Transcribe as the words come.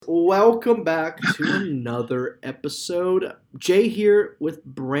welcome back to another episode. Jay here with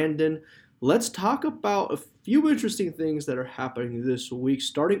Brandon. Let's talk about a few interesting things that are happening this week.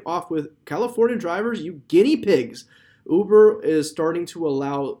 Starting off with California drivers, you guinea pigs. Uber is starting to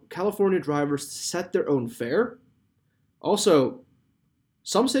allow California drivers to set their own fare. Also,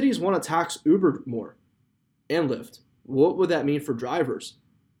 some cities want to tax Uber more and Lyft. What would that mean for drivers?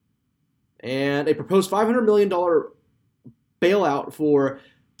 And a proposed $500 million bailout for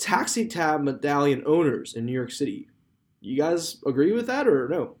taxi cab medallion owners in New York City. You guys agree with that or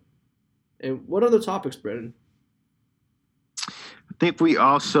no? And what other topics, Brendan? I think we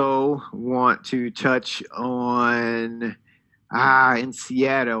also want to touch on in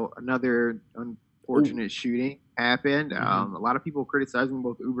Seattle, another unfortunate shooting happened. A lot of people criticizing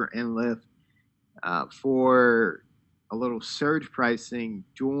both Uber and Lyft for a little surge pricing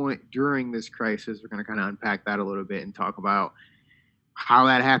during this crisis. We're going to kind of unpack that a little bit and talk about how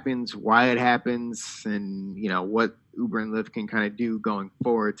that happens, why it happens, and what Uber and Lyft can kind of do going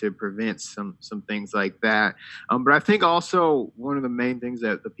forward to prevent some things like that. But I think also one of the main things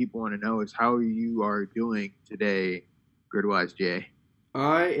that the people want to know is how you are doing today, Gridwise Jay.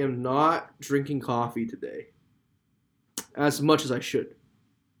 I am not drinking coffee today as much as I should.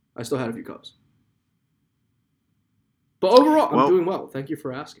 I still had a few cups. But overall, I'm doing well. Thank you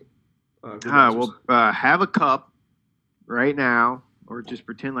for asking. Have a cup right now, or just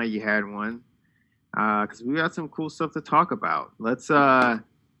pretend like you had one, because we got some cool stuff to talk about. Let's can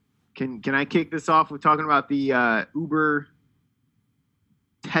I kick this off with talking about the Uber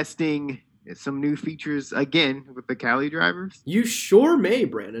testing some new features again with the Cali drivers? You sure may,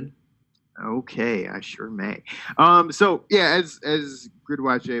 Brandon. Okay, I sure may. So yeah, as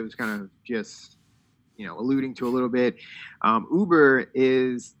Gridwise Jay was kind of just alluding to a little bit, Uber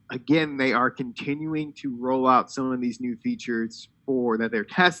is, again, they are continuing to roll out some of these new features that they're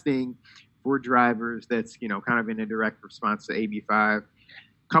testing for drivers. That's kind of in a direct response to AB5. A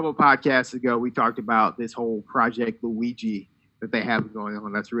couple podcasts ago, we talked about this whole Project Luigi that they have going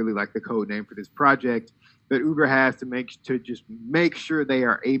on. That's really like the code name for this project that Uber has to make sure they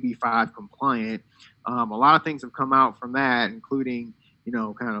are AB5 compliant. A lot of things have come out from that, including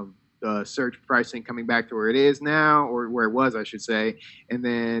kind of the surge pricing coming back to where it is now, or where it was, I should say, and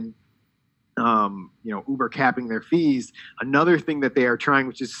then Uber capping their fees. Another thing that they are trying,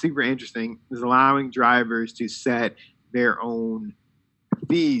 which is super interesting, is allowing drivers to set their own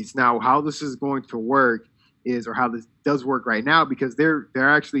fees. Now, how this is going to work is, or how this does work right now, because they're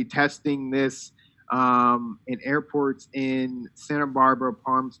actually testing this in airports in Santa Barbara,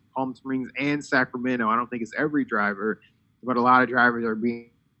 Palm Springs, and Sacramento. I don't think it's every driver, but a lot of drivers are being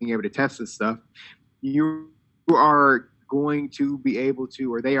able to test this stuff. You are going to be able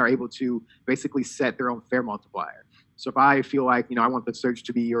to, or they are able to, basically set their own fare multiplier. So if I feel like, I want the surge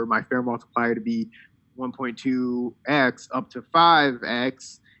to be, or my fare multiplier to be 1.2x up to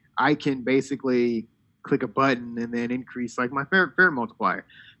 5x, I can basically click a button and then increase like my fare multiplier,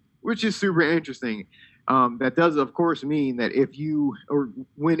 which is super interesting. That does, of course, mean that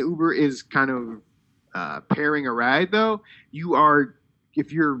when Uber is kind of pairing a ride, though,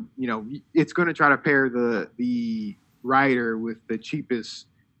 it's going to try to pair the rider with the cheapest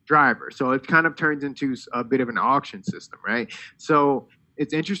driver. So it kind of turns into a bit of an auction system, right? So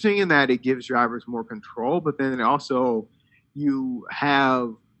it's interesting in that it gives drivers more control, but then also you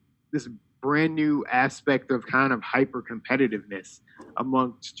have this brand new aspect of kind of hyper competitiveness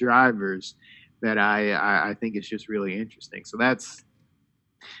amongst drivers that I think is just really interesting. So that's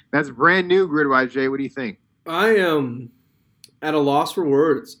brand new, Gridwise Jay. What do you think? I am at a loss for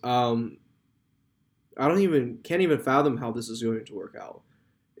words. Can't even fathom how this is going to work out.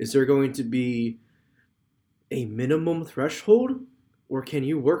 Is there going to be a minimum threshold, or can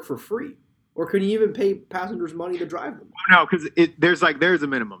you work for free, or can you even pay passengers money to drive them? No, because there's a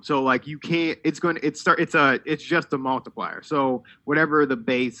minimum. So like you can't. It's just a multiplier. So whatever the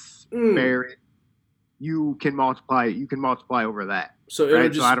base fare is, you can multiply. You can multiply over that. So it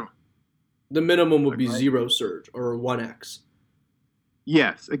would just, the minimum would be zero surge or 1x.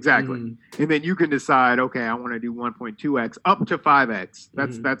 Yes, exactly. And then you can decide, okay, I want to do 1.2x up to 5x.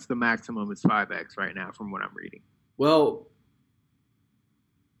 That's the maximum is 5x right now from what I'm reading. Well,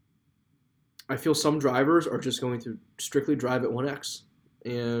 I feel some drivers are just going to strictly drive at 1x.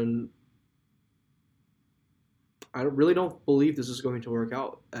 And I really don't believe this is going to work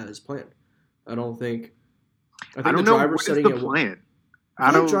out as planned. I don't know. What is the plan?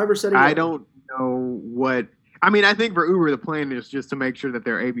 I don't know what. I mean, I think for Uber, the plan is just to make sure that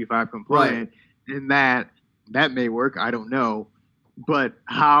they're AB5 compliant, right. And that may work. I don't know. But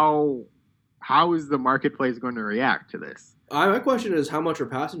how is the marketplace going to react to this? My question is, how much are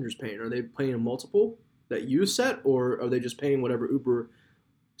passengers paying? Are they paying a multiple that you set, or are they just paying whatever Uber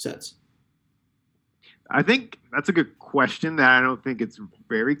sets? I think that's a good question that I don't think it's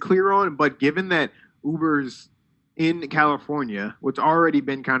very clear on. But given that Uber's in California, what's already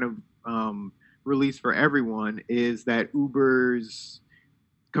been kind of released for everyone is that Uber's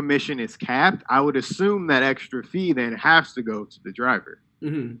commission is capped. I would assume that extra fee then has to go to the driver.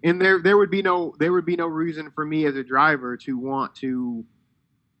 Mm-hmm. And there would be no reason for me as a driver to want to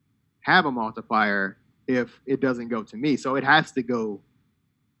have a multiplier if it doesn't go to me. So it has to go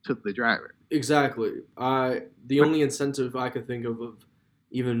to the driver. Exactly. The only incentive I could think of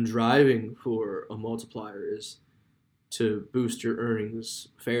even driving for a multiplier is to boost your earnings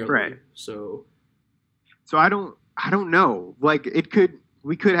fairly. Right. So I don't know. Like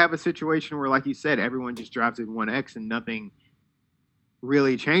we could have a situation where, like you said, everyone just drives at 1X and nothing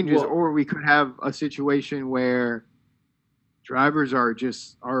really changes, Well, or we could have a situation where drivers are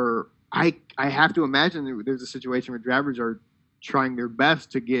I have to imagine that there's a situation where drivers are trying their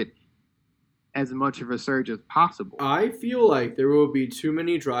best to get as much of a surge as possible. I feel like there will be too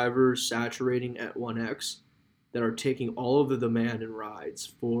many drivers saturating at 1X that are taking all of the demand and rides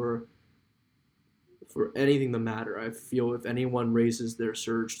for anything to matter. I feel if anyone raises their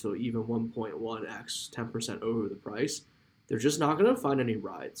surge to even 1.1x, 10% over the price, they're just not going to find any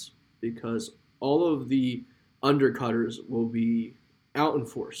rides because all of the undercutters will be out in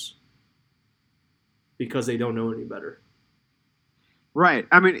force because they don't know any better. Right.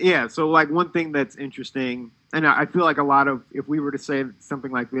 I mean, yeah. So, like, one thing that's interesting, and I feel like if we were to say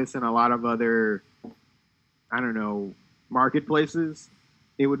something like this in a lot of other, I don't know, marketplaces,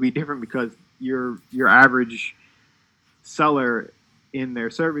 it would be different because your average seller in their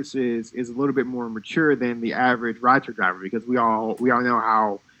services is a little bit more mature than the average rideshare driver because we all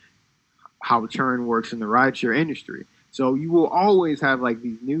know how churn works in the rideshare industry. So you will always have like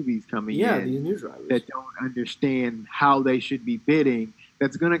these newbies coming in, these new drivers that don't understand how they should be bidding.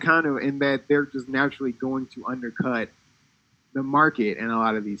 That's going to and that they're just naturally going to undercut the market in a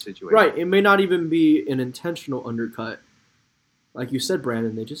lot of these situations. Right. It may not even be an intentional undercut. Like you said,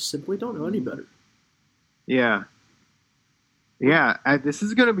 Brandon, they just simply don't know any better. Yeah. Yeah. This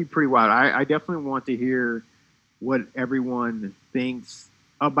is going to be pretty wild. I definitely want to hear what everyone thinks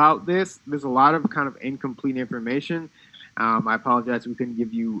about this. There's a lot of kind of incomplete information. I apologize we couldn't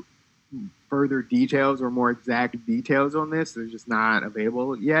give you further details or more exact details on this. They're just not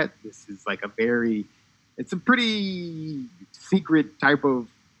available yet. This is like it's a pretty secret type of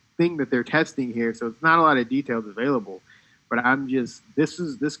thing that they're testing here, so it's not a lot of details available. But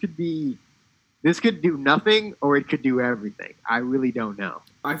this could do nothing or it could do everything. I really don't know.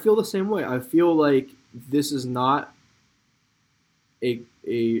 I feel the same way. I feel like this is not an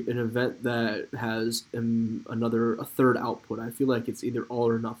event that has a third output. I feel like it's either all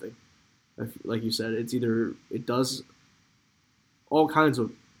or nothing. Like you said, it does all kinds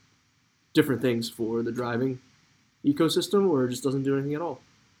of different things for the driving ecosystem, or it just doesn't do anything at all.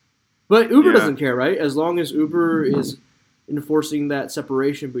 But Uber doesn't care, right? As long as Uber is enforcing that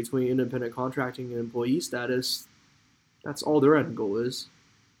separation between independent contracting and employee status, that's all their end goal is.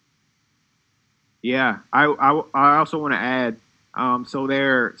 Yeah, I also want to add.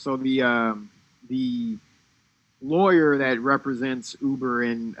 The lawyer that represents Uber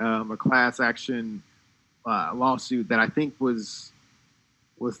in a class action lawsuit that I think was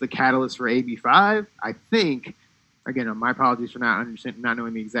the catalyst for AB5. I think, again, my apologies for not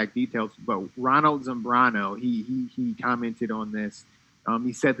knowing the exact details, but Ronald Zambrano, he commented on this.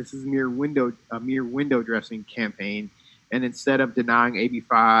 He said this is a mere window dressing campaign, and instead of denying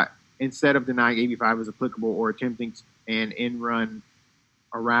AB5 as applicable or attempting an end run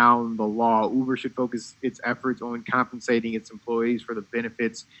around the law, Uber should focus its efforts on compensating its employees for the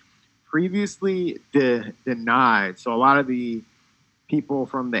benefits previously denied. So a lot of the people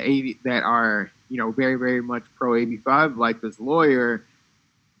from the 80 that are, very, very much pro AB5, like this lawyer,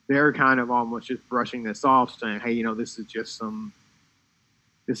 they're kind of almost just brushing this off, saying, hey, this is just some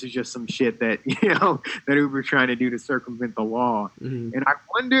shit that, that Uber's trying to do to circumvent the law. Mm-hmm. And I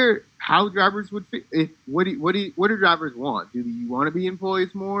wonder how drivers would fit. What do drivers want? Do you want to be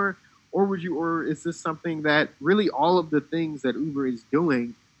employees more? Or is this something that really all of the things that Uber is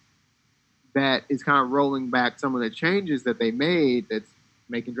doing that is kind of rolling back some of the changes that they made that's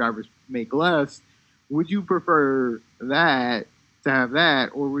making drivers make less? Would you prefer that to have that,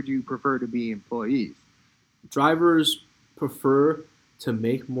 or would you prefer to be employees? Drivers prefer to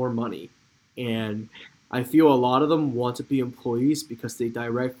make more money, and I feel a lot of them want to be employees because they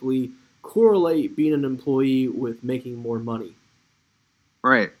directly correlate being an employee with making more money.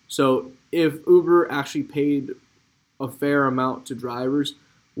 Right. So if Uber actually paid a fair amount to drivers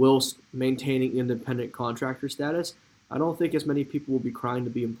whilst maintaining independent contractor status, I don't think as many people will be crying to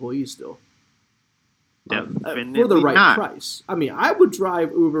be employees still. Definitely For the right not. price. I mean, I would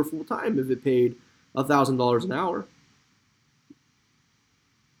drive Uber full time if it paid $1,000 an hour.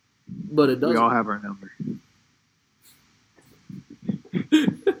 But it doesn't. We all have our number.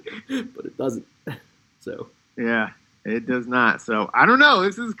 But it doesn't. So Yeah, it does not. So I don't know.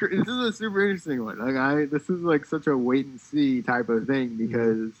 This is a super interesting one. This is like such a wait and see type of thing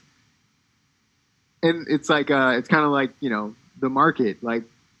because, and it's like it's kind of like the market. Like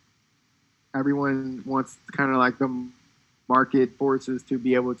everyone wants kind of like the market forces to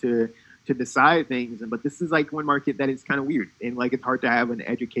be able to decide things, but this is like one market that is kind of weird and like it's hard to have an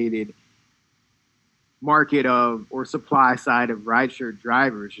educated market of or supply side of rideshare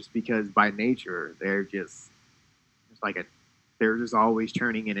drivers just because by nature they're just they're just always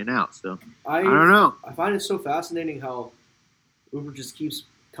churning in and out. So I don't know. I find it so fascinating how Uber just keeps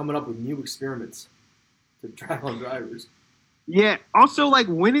coming up with new experiments to drive on drivers. Yeah. Also, like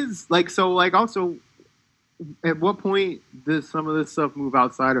when is also at what point does some of this stuff move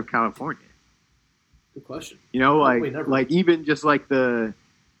outside of California? Good question. Like even just like the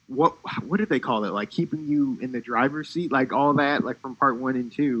what did they call it? Like keeping you in the driver's seat, like all that, like from part 1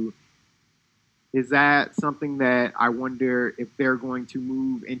 and 2. Is that something that I wonder if they're going to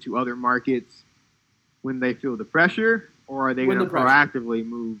move into other markets when they feel the pressure, or are they going to proactively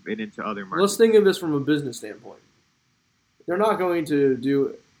move it into other markets? Let's think of this from a business standpoint. They're not going to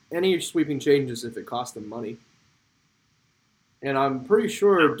do any sweeping changes if it costs them money. And I'm pretty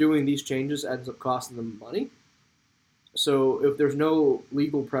sure doing these changes ends up costing them money. So if there's no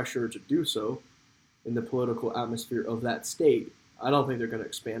legal pressure to do so in the political atmosphere of that state, I don't think they're going to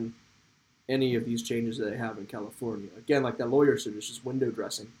expand any of these changes that they have in California. Again, like that lawyer suit, it's just window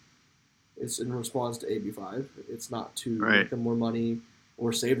dressing. It's in response to AB5. It's not to make them more money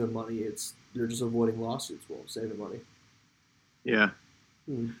or save them money. They're just avoiding lawsuits while saving money. Yeah.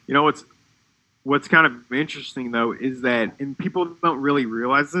 You know what's kind of interesting though is that, and people don't really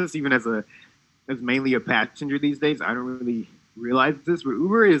realize this, even as mainly a passenger these days. I don't really realize this, but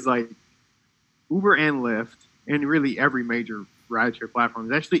Uber and Lyft and really every major rideshare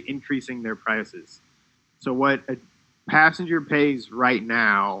platform is actually increasing their prices. So what a passenger pays right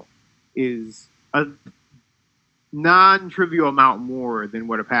now is a non-trivial amount more than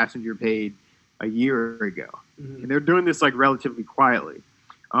what a passenger paid a year ago. Mm-hmm. And they're doing this like relatively quietly.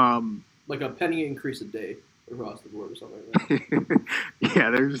 Like a penny increase a day across the board or something like that. Yeah,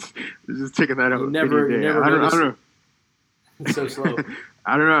 they're just taking that out. You never I don't know. It's so slow.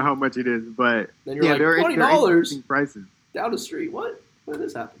 I don't know how much it is, but then you're like $20 prices down the street. What? When did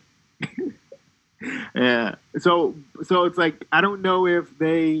this happen? Yeah. So it's like I don't know if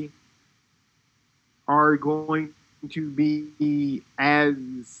they are going to be as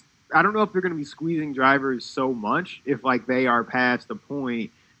I don't know if they're going to be squeezing drivers so much if like they are past the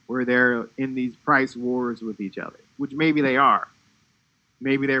point where they're in these price wars with each other, which maybe they are.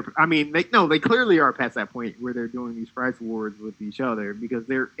 Maybe they clearly are past that point where they're doing these price wars with each other because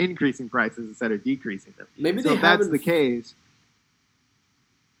they're increasing prices instead of decreasing them. Maybe if that's the case.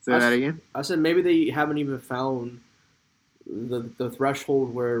 Say that again? I said maybe they haven't even found the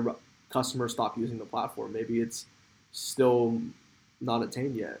threshold where customers stop using the platform. Maybe it's still not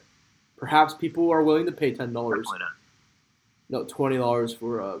attained yet. Perhaps people are willing to pay $10. No, $20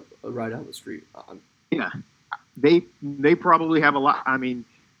 for a ride down the street. Yeah. They probably have a lot. I mean,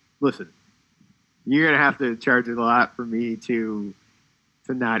 listen, you're gonna have to charge a lot for me to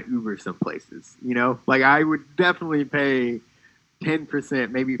not Uber some places. Like I would definitely pay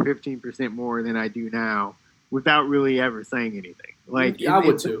 10%, maybe 15% more than I do now, without really ever saying anything. Like I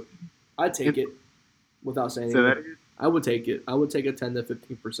would too. I'd take it without saying anything. I would take it. I would take a 10 to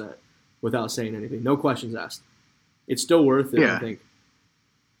 15% without saying anything. No questions asked. It's still worth it, I think.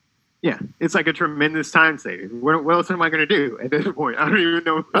 Yeah, it's like a tremendous time saving. What else am I going to do at this point? I don't even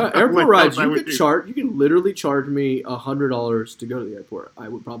know. Airport rides, you can literally charge me $100 to go to the airport. I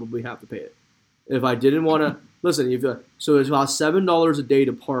would probably have to pay it. If I didn't want to, listen, so it's about $7 a day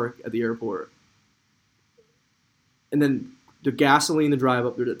to park at the airport. And then the gasoline to drive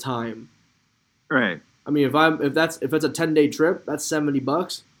up there, the time. Right. I mean, if it's a 10-day trip, that's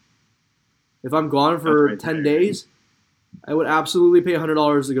 $70. If I'm gone for 10 days, I would absolutely pay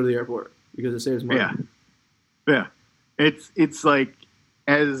 $100 to go to the airport because it saves money. Yeah. It's like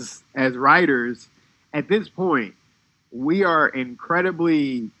as riders at this point, we are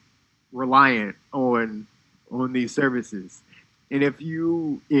incredibly reliant on these services. And if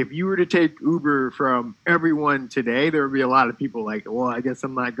you were to take Uber from everyone today, there would be a lot of people like, well, I guess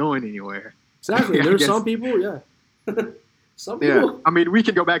I'm not going anywhere. Exactly. There's some people, yeah. Some Yeah, people. I mean, we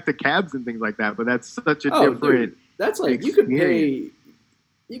can go back to cabs and things like that, but that's such a Oh, different dude, that's like experience.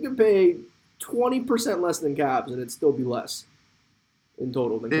 you could pay 20% less than cabs, and it'd still be less in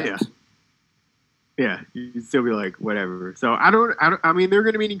total than Yeah, cabs. yeah, you'd still be like whatever. So I mean, they're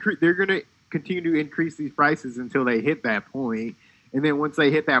going to continue to increase these prices until they hit that point, and then once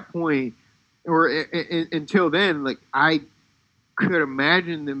they hit that point, or until then, like I could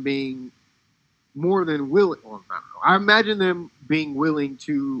imagine them being more than willing. Well, I don't know. I imagine them being willing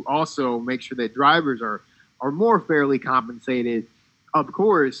to also make sure that drivers are more fairly compensated, of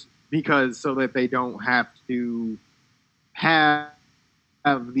course, because so that they don't have to have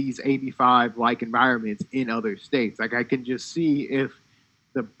these 85 like environments in other states. Like I can just see if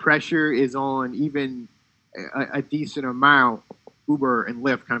the pressure is on even a decent amount, Uber and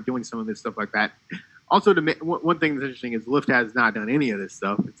Lyft kind of doing some of this stuff like that. Also, one thing that's interesting is Lyft has not done any of this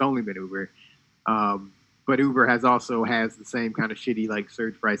stuff. It's only been Uber. But Uber has the same kind of shitty like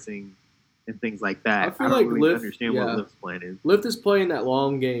surge pricing and things like I that. feel I don't like really Lyft, understand what yeah, Lyft's plan is. Lyft is playing that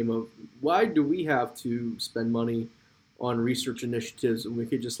long game of why do we have to spend money on research initiatives and we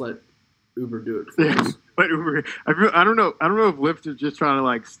could just let Uber do it for us. But Uber, I don't know. I don't know if Lyft is just trying to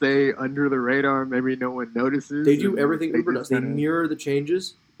like stay under the radar. Maybe no one notices. They do everything Uber does. They kinda... mirror the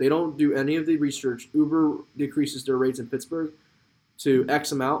changes. They don't do any of the research. Uber decreases their rates in Pittsburgh to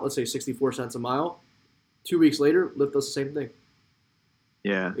X amount, let's say 64 cents a mile. 2 weeks later, Lyft does the same thing.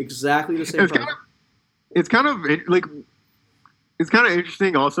 Yeah, Exactly the same it's price. kind of it's kind of like it's kind of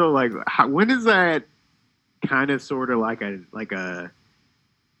interesting. Also, like when is that kind of sort of like a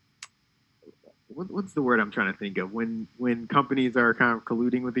what's the word I'm trying to think of when companies are kind of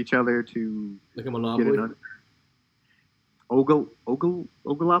colluding with each other to Like a get monopoly. an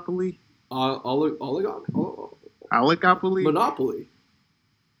ogolopoly, oligopoly, Monopoly.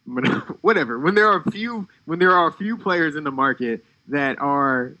 whatever. When there are a few players in the market that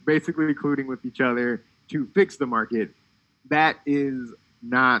are basically colluding with each other to fix the market, that is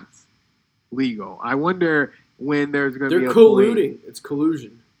not legal. I wonder when there's going to be They're a point colluding. It's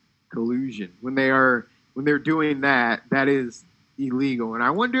collusion. collusion when they're doing that is illegal. And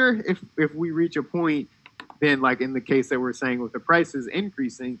I wonder if we reach a point then, like in the case that we're saying with the prices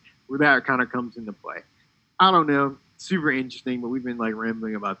increasing, where that kind of comes into play. I don't know. Super interesting, but we've been like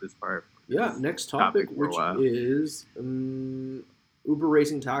rambling about this part. Yeah. Next topic, for a which while. is Uber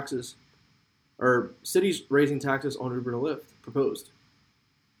raising taxes, or cities raising taxes on Uber and Lyft proposed.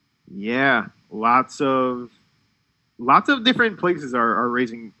 Yeah, lots of different places are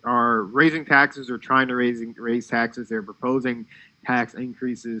raising taxes or trying to raise taxes. They're proposing tax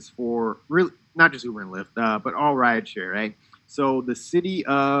increases for really not just Uber and Lyft, but all rideshare, right? So the city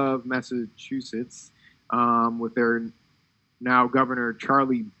of Massachusetts, with their now governor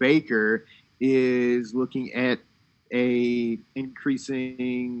Charlie Baker, is looking at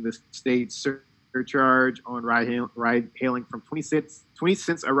increasing the state's surcharge on ride hailing from 20 cents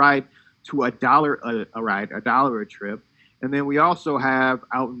a ride to $1 a ride, $1 a trip. And then we also have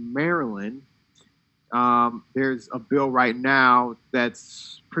out in Maryland, there's a bill right now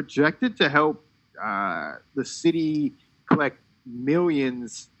that's projected to help the city collect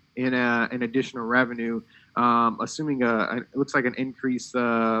millions in additional revenue, assuming it looks like an increase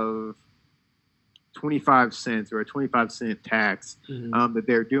of 25 cents or a 25-cent tax that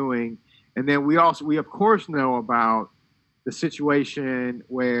they're doing. And then we of course know about the situation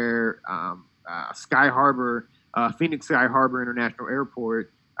where Sky Harbor, Phoenix Sky Harbor International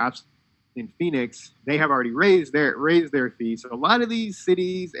Airport in Phoenix, they have already raised their fees. So a lot of these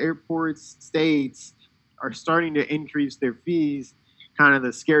cities, airports, states are starting to increase their fees. Kind of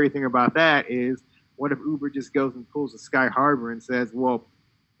the scary thing about that is, what if Uber just goes and pulls a Sky Harbor and says, well,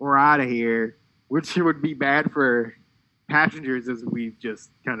 we're out of here, which would be bad for passengers, as we've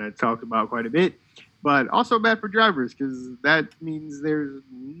just kind of talked about quite a bit, but also bad for drivers because that means there's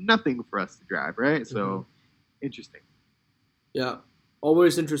nothing for us to drive, right? So interesting. Yeah.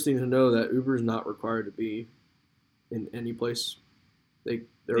 Always interesting to know that Uber is not required to be in any place.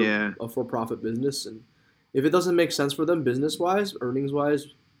 They're a for-profit business, and if it doesn't make sense for them business-wise, earnings-wise,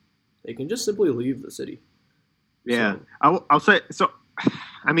 they can just simply leave the city. Yeah, so, I'll say so.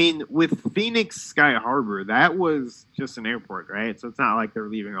 I mean, with Phoenix Sky Harbor, that was just an airport, right? So it's not like they're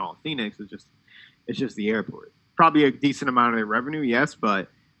leaving all of Phoenix. It's just the airport. Probably a decent amount of their revenue, yes, but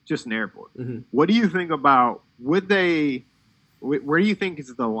just an airport. What do you think about? Where do you think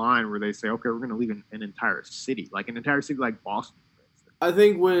is the line where they say, okay, we're going to leave an entire city, like an entire city like Boston, for instance? I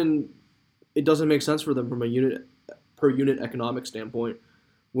think when it doesn't make sense for them from a per unit economic standpoint,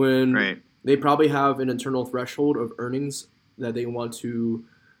 when they probably have an internal threshold of earnings that they want to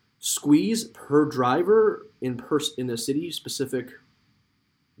squeeze per driver in a city specific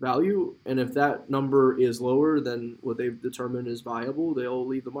value, and if that number is lower than what they've determined is viable, they'll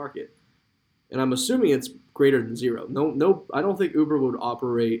leave the market. And I'm assuming it's greater than zero. No, I don't think Uber would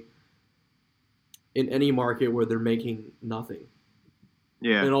operate in any market where they're making nothing.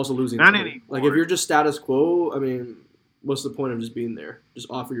 Yeah, and also losing not money. anymore. Like if you're just status quo, I mean, what's the point of just being there? Just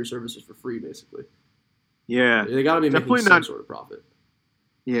offer your services for free, basically. Yeah, They got to be making some sort of profit.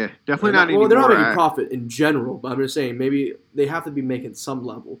 Yeah, definitely not anymore. Well, they're not making at, profit in general, but I'm just saying maybe they have to be making some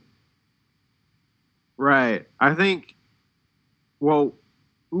level. Right. I think, well,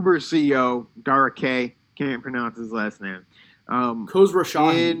 Uber CEO, Dara K, can't pronounce his last name.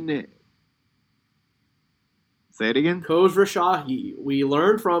 Khosrowshahi. Say it again? Khosrowshahi. We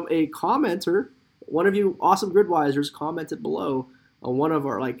learned from a commenter, one of you awesome Gridwisers commented below on one of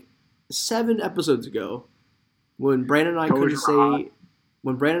our 7 episodes ago when Brandon and I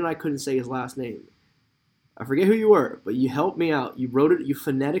couldn't say his last name. I forget who you were, but you helped me out. You wrote it, you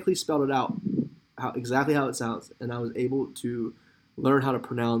phonetically spelled it out exactly how it sounds, and I was able to learn how to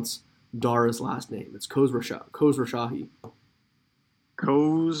pronounce Dara's last name. It's Khosrowshahi. Khosrowshahi?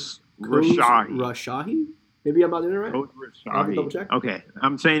 Maybe I'm not doing it right. I'll have to double check. Okay,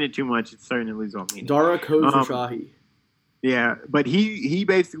 I'm saying it too much. It's starting to lose all meaning. Dara Khosrowshahi. Yeah, but he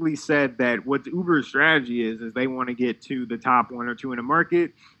basically said that what Uber's strategy is they want to get to the top 1 or 2 in a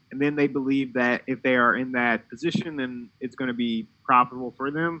market, and then they believe that if they are in that position, then it's going to be profitable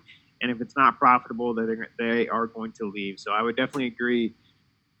for them. And if it's not profitable, then they are going to leave. So I would definitely agree.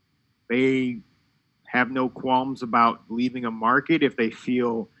 They have no qualms about leaving a market if they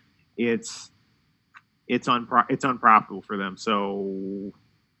feel it's unprofitable for them. So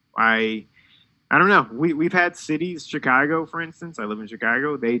I don't know. We've had cities, Chicago, for instance. I live in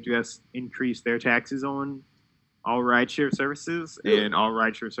Chicago. They just increased their taxes on all rideshare services, and all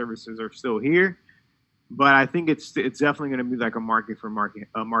rideshare services are still here. But I think it's definitely going to be like a market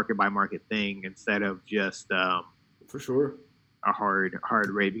by market thing instead of just for sure a hard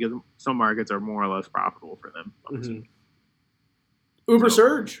rate, because some markets are more or less profitable for them. Mm-hmm. Uber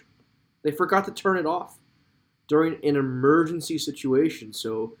Surge, they forgot to turn it off during an emergency situation.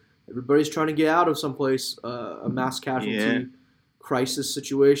 So everybody's trying to get out of someplace, a mass casualty crisis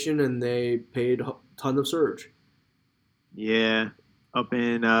situation, and they paid a ton of surge. Yeah, up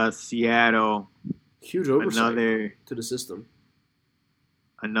in Seattle. Huge oversight to the system.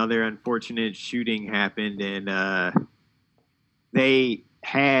 Another unfortunate shooting happened, and they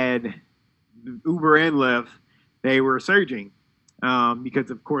had Uber and Lyft. They were surging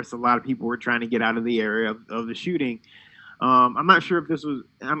because, of course, a lot of people were trying to get out of the area of the shooting. I'm not sure if this was.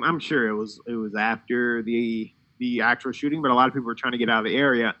 I'm sure it was after the actual shooting, but a lot of people were trying to get out of the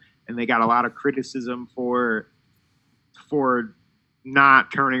area, and they got a lot of criticism for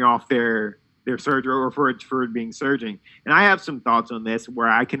not turning off their surge, or for it being surging. And I have some thoughts on this where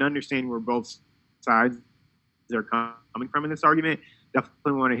I can understand where both sides are coming from in this argument.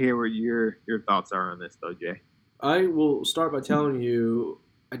 Definitely want to hear what your thoughts are on this, though, Jay. I will start by telling you,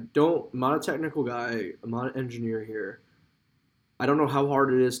 I'm not a technical guy. I'm not an engineer here. I don't know how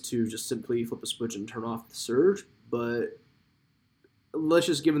hard it is to just simply flip a switch and turn off the surge, but let's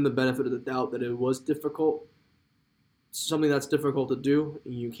just give them the benefit of the doubt that it was difficult. Something that's difficult to do,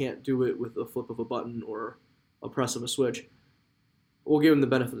 and you can't do it with a flip of a button or a press of a switch. We'll give them the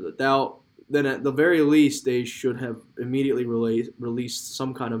benefit of the doubt. Then at the very least, they should have immediately released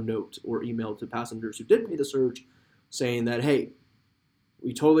some kind of note or email to passengers who did pay the surge saying that, hey,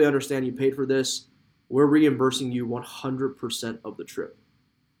 we totally understand you paid for this. We're reimbursing you 100% of the trip.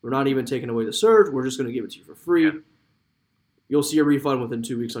 We're not even taking away the surge. We're just going to give it to you for free. Yeah. You'll see a refund within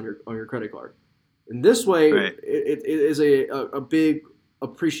 2 weeks on your credit card. In this way, right. it is a big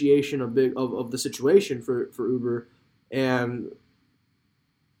appreciation of the situation for Uber, and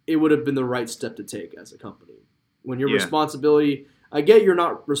it would have been the right step to take as a company. When your responsibility, I get you're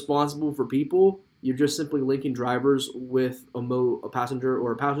not responsible for people, you're just simply linking drivers with a passenger,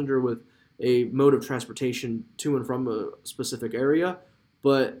 or a passenger with a mode of transportation to and from a specific area.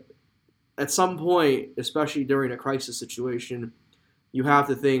 But at some point, especially during a crisis situation, you have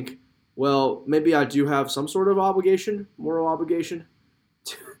to think, well, maybe I do have some sort of moral obligation,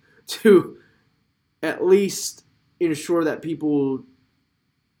 to at least ensure that people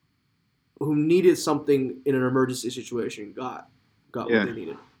who needed something in an emergency situation got what they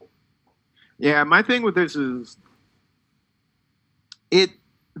needed. Yeah, my thing with this is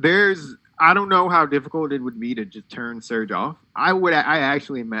I don't know how difficult it would be to just turn surge off. I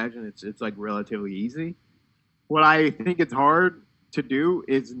actually imagine it's like relatively easy. What I think it's hard to do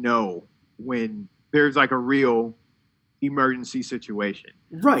is know when there's like a real emergency situation.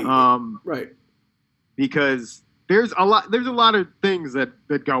 Right. Right. Because there's a lot of things that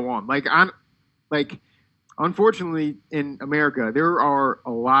go on. Like unfortunately in America there are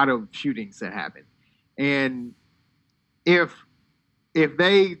a lot of shootings that happen. And if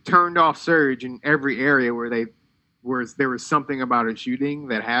they turned off surge in every area where there was something about a shooting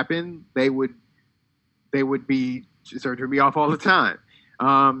that happened, surge would be off all the time.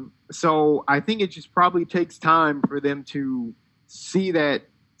 So I think it just probably takes time for them to see that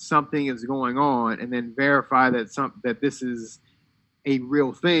something is going on and then verify that this is a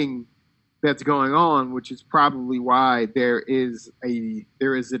real thing that's going on, which is probably why there is a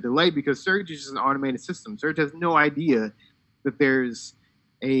delay, because Surge is just an automated system. Surge has no idea that there's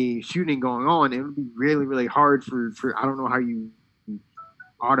a shooting going on. It would be really, really hard for I don't know how you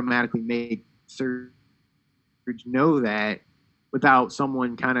automatically make Surge know that without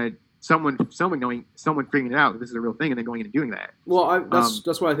someone figuring it out. This is a real thing, and then going in and doing that. Well,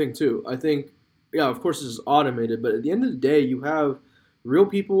 that's what I think too. I think, yeah, of course, this is automated, but at the end of the day, you have real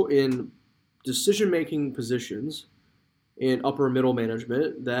people in decision-making positions in upper middle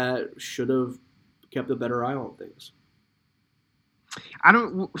management that should have kept a better eye on things.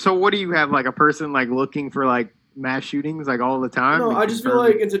 So what do you have, like a person like looking for like mass shootings like all the time? No, I just feel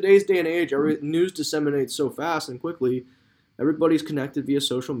like in today's day and age, news disseminates so fast and quickly. Everybody's connected via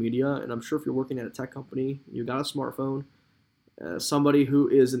social media, and I'm sure if you're working at a tech company, you got a smartphone. Somebody who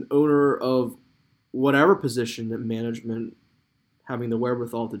is an owner of whatever position in management, having the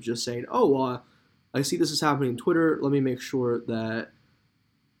wherewithal to just saying, "Oh, well, I see this is happening on Twitter. Let me make sure that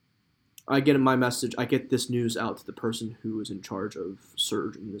I get this news out to the person who is in charge of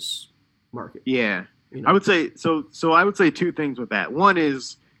Surge in this market." Yeah, you know? I would say so. So I would say two things with that. One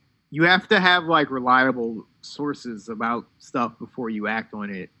is you have to have like reliable sources about stuff before you act on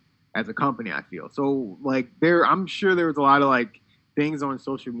it as a company, I feel. So like I'm sure there was a lot of like things on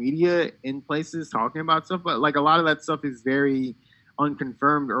social media in places talking about stuff, but like a lot of that stuff is very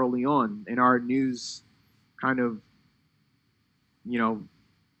unconfirmed early on in our news kind of,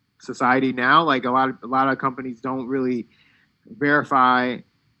 society now. Like a lot of companies don't really verify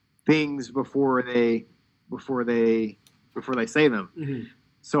things before they say them. Mm-hmm.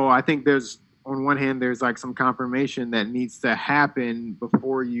 So I think on one hand, there's like some confirmation that needs to happen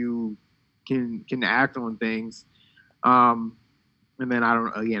before you can act on things. And then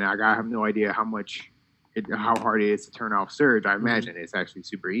I have no idea how hard it is to turn off Surge. I imagine it's actually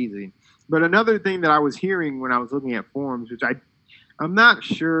super easy. But another thing that I was hearing when I was looking at forums, which I'm not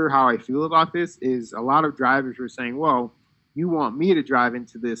sure how I feel about this, is a lot of drivers were saying, well, you want me to drive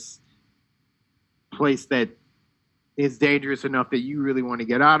into this place that is dangerous enough that you really want to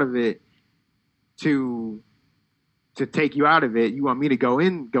get out of it to take you out of it. You want me to go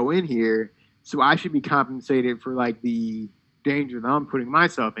in here, so I should be compensated for like the danger that I'm putting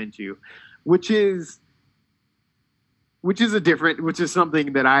myself into, which is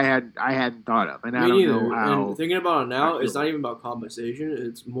something that I hadn't thought of, and I don't know how. And thinking about it now, it's not even about compensation.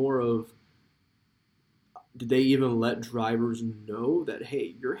 It's more of, did they even let drivers know that,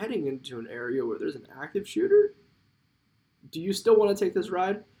 hey, you're heading into an area where there's an active shooter? Do you still want to take this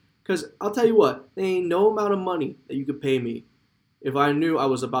ride? Because I'll tell you what, there ain't no amount of money that you could pay me if I knew I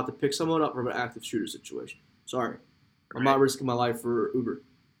was about to pick someone up from an active shooter situation. Sorry. I'm not risking my life for Uber.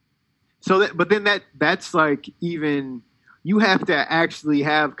 So, but then that's like, even you have to actually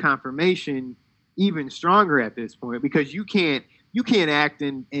have confirmation even stronger at this point, because you can't act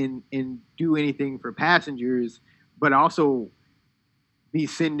and do anything for passengers, but also be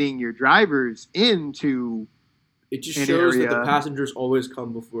sending your drivers into. It just shows that the passengers always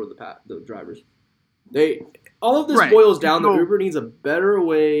come before the drivers. All of this boils down to Uber needs a better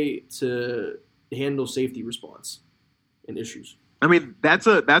way to handle safety response and issues. I mean, that's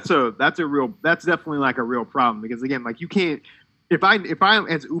definitely like a real problem, because again, like you can't, if I'm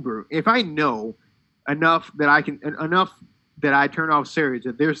as Uber, if I know enough that I turn off Surge,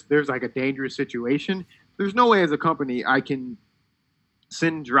 that there's like a dangerous situation, there's no way as a company I can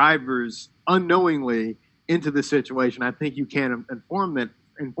send drivers unknowingly into the situation. I think you can inform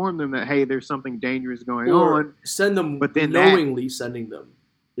them that, hey, there's something dangerous going on. Send them, but then knowingly sending them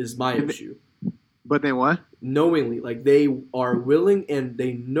is my issue. But then what? Knowingly, like they are willing and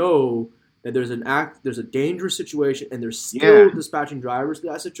they know that there's a dangerous situation, and they're still dispatching drivers to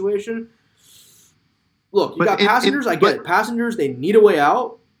that situation. Look, you got passengers. I get it. Passengers, they need a way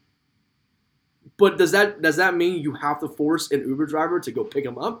out. But does that mean you have to force an Uber driver to go pick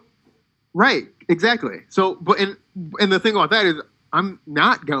them up? Right, exactly. So, but and the thing about that is, I'm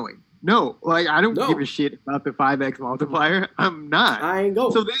not going. No, like I don't give a shit about the 5x multiplier. I'm not. I ain't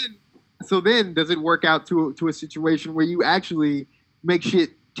going. So then, So then, does it work out to a situation where you actually make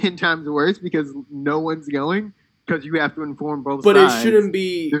shit 10 times worse because no one's going because you have to inform both But sides? it shouldn't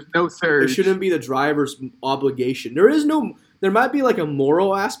be. There's no surge. It shouldn't be the driver's obligation. There is no. There might be like a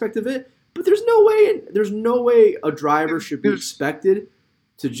moral aspect of it, but there's no way. There's no way a driver should be expected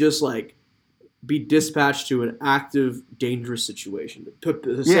to just like be dispatched to an active, dangerous situation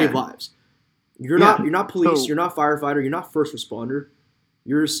to save lives. You're not police. You're not firefighter. You're not first responder.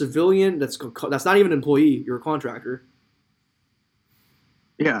 You're a civilian. That's not even an employee. You're a contractor.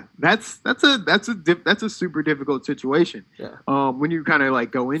 Yeah, that's a super difficult situation. Yeah. When you kind of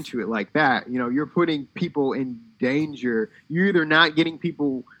like go into it like that, you're putting people in danger. You're either not getting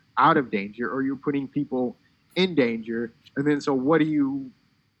people out of danger, or you're putting people in danger. And then, so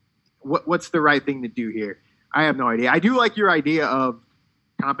what's the right thing to do here? I have no idea. I do like your idea of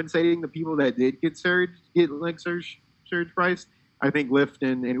compensating the people that did get surge priced. I think Lyft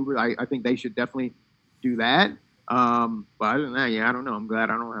and Uber, I think they should definitely do that. But other than that, I don't know. I'm glad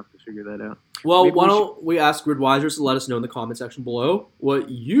I don't have to figure that out. Well, why don't we ask Gridwisers to let us know in the comment section below what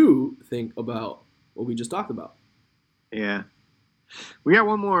you think about what we just talked about. Yeah. We got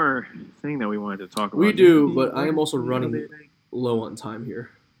one more thing that we wanted to talk about. We do, but I am also running low on time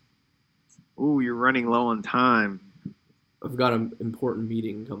here. Ooh, you're running low on time. I've got an important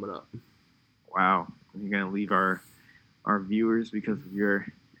meeting coming up. Wow. You're going to leave our viewers because of your...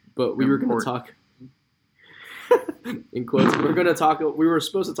 But we were going to talk... in quotes, we were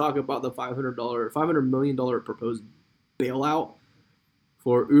supposed to talk about the $500 million proposed bailout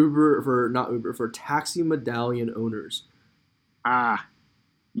for for taxi medallion owners.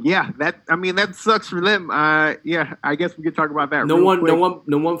 Yeah, that sucks for them. Yeah, I guess we could talk about that. No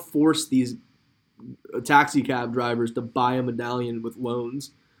one forced these taxi cab drivers to buy a medallion with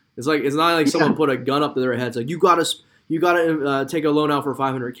loans. It's not like someone put a gun up to their heads like you gotta take a loan out for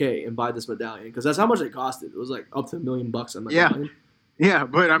 $500K and buy this medallion, because that's how much it costed. It was like up to $1 million a medallion. Yeah,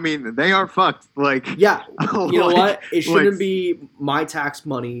 but I mean they are fucked. Like, yeah, you know what? It shouldn't be my tax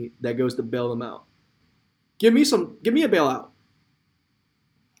money that goes to bail them out. Give me a bailout.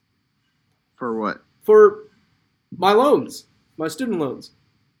 For what? For my loans, my student loans.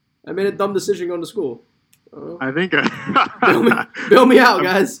 I made a dumb decision going to school. I think bail me out,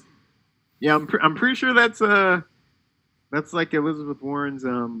 guys. Yeah, I'm pretty sure that's like Elizabeth Warren's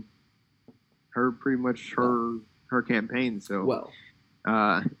her campaign. So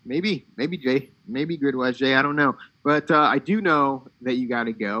maybe Gridwise Jay, I don't know, but I do know that you got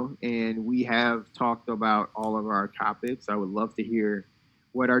to go, and we have talked about all of our topics. I would love to hear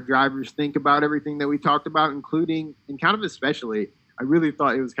what our drivers think about everything that we talked about, including and kind of especially. I really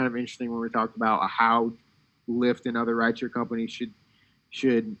thought it was kind of interesting when we talked about how Lyft and other rideshare companies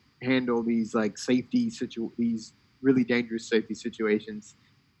should handle these like these really dangerous safety situations.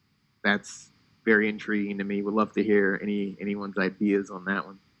 That's very intriguing to me. Would love to hear anyone's ideas on that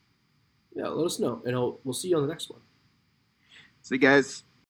one. Yeah, let us know, and we'll see you on the next one. See you guys.